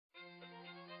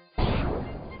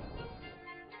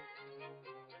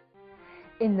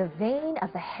In the vein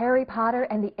of the Harry Potter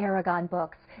and the Aragon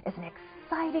books is an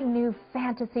exciting new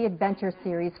fantasy adventure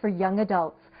series for young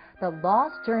adults, The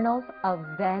Lost Journals of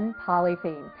Ven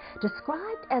Polypheme,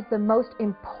 described as the most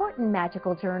important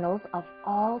magical journals of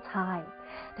all time.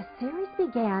 The series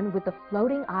began with the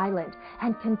floating island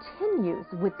and continues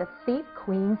with the Thief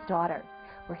Queen's daughter.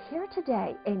 We're here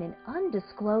today in an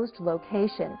undisclosed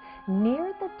location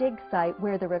near the dig site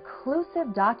where the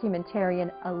reclusive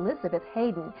documentarian Elizabeth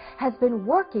Haydon has been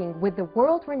working with the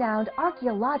world-renowned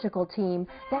archaeological team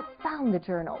that found the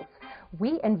journals.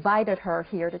 We invited her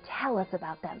here to tell us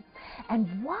about them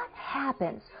and what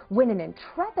happens when an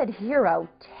intrepid hero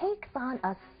takes on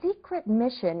a secret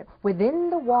mission within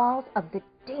the walls of the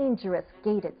dangerous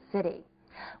gated city.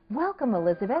 Welcome,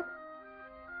 Elizabeth.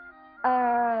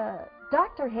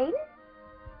 Dr. Haydon?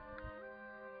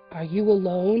 Are you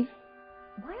alone?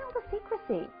 Why all the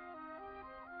secrecy?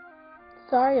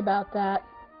 Sorry about that.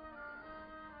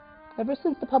 Ever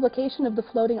since the publication of The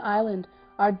Floating Island,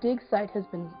 our dig site has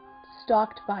been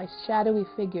stalked by shadowy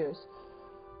figures.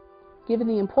 Given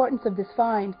the importance of this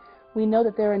find, we know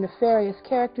that there are nefarious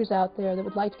characters out there that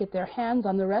would like to get their hands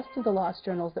on the rest of the lost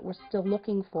journals that we're still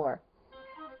looking for.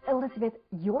 Elizabeth,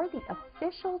 you're the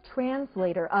official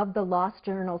translator of the Lost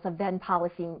Journals of Ven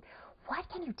Polypheme. What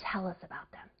can you tell us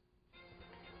about them?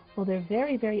 Well, they're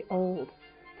very, very old,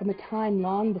 from a time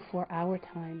long before our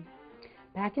time.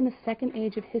 Back in the Second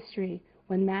Age of history,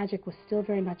 when magic was still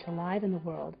very much alive in the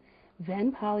world,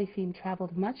 Ven Polypheme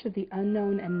traveled much of the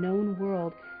unknown and known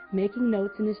world, making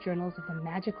notes in his journals of the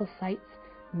magical sights,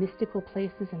 mystical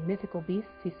places, and mythical beasts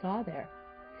he saw there.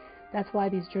 That's why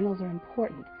these journals are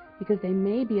important, because they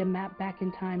may be a map back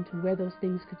in time to where those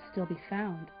things could still be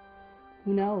found.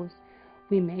 Who knows?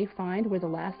 We may find where the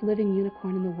last living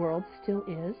unicorn in the world still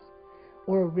is,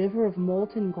 or a river of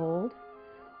molten gold,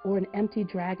 or an empty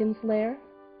dragon's lair,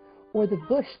 or the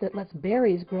bush that lets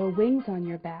berries grow wings on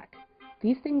your back.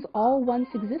 These things all once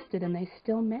existed, and they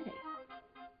still may.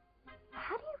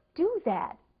 How do you do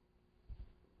that?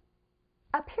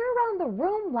 Appear around the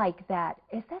room like that.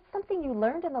 Is that something you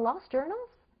learned in the Lost Journals?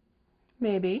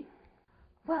 Maybe.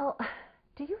 Well,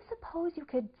 do you suppose you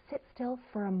could sit still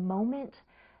for a moment?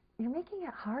 You're making it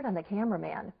hard on the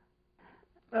cameraman.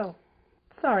 Oh,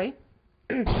 sorry.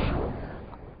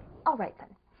 All right, then.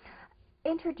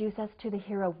 Introduce us to the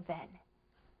hero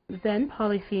Ven. Ven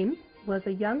Polypheme was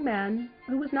a young man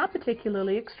who was not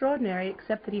particularly extraordinary,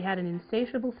 except that he had an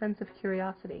insatiable sense of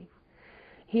curiosity.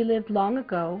 He lived long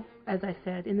ago, as I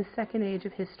said, in the Second Age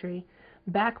of history,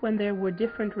 back when there were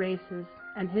different races,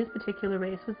 and his particular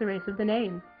race was the race of the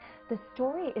name. The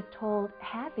story is told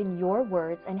half in your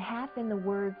words and half in the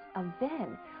words of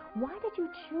Ven. Why did you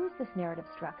choose this narrative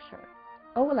structure?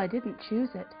 Oh, well, I didn't choose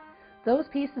it. Those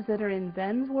pieces that are in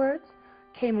Ven's words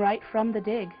came right from the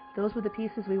dig. Those were the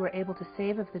pieces we were able to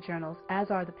save of the journals,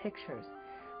 as are the pictures.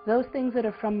 Those things that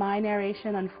are from my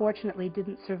narration, unfortunately,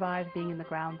 didn't survive being in the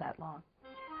ground that long.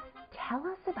 Tell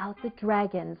us about the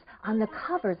dragons on the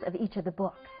covers of each of the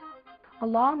books.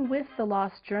 Along with the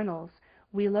lost journals,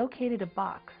 we located a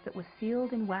box that was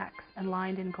sealed in wax and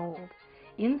lined in gold.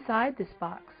 Inside this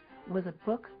box was a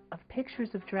book of pictures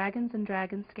of dragons and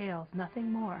dragon scales,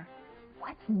 nothing more.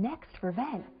 What's next for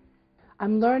Ven?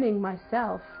 I'm learning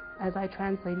myself as I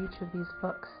translate each of these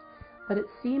books, but it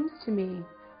seems to me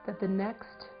that the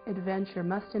next adventure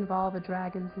must involve a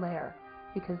dragon's lair,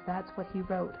 because that's what he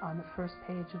wrote on the first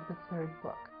page of the third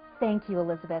book. Thank you,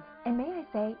 Elizabeth. And may I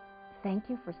say, thank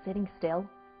you for sitting still.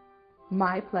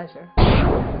 My pleasure.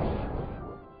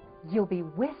 You'll be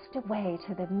whisked away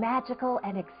to the magical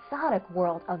and exotic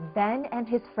world of Ven and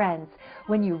his friends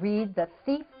when you read The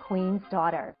Thief Queen's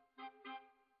Daughter.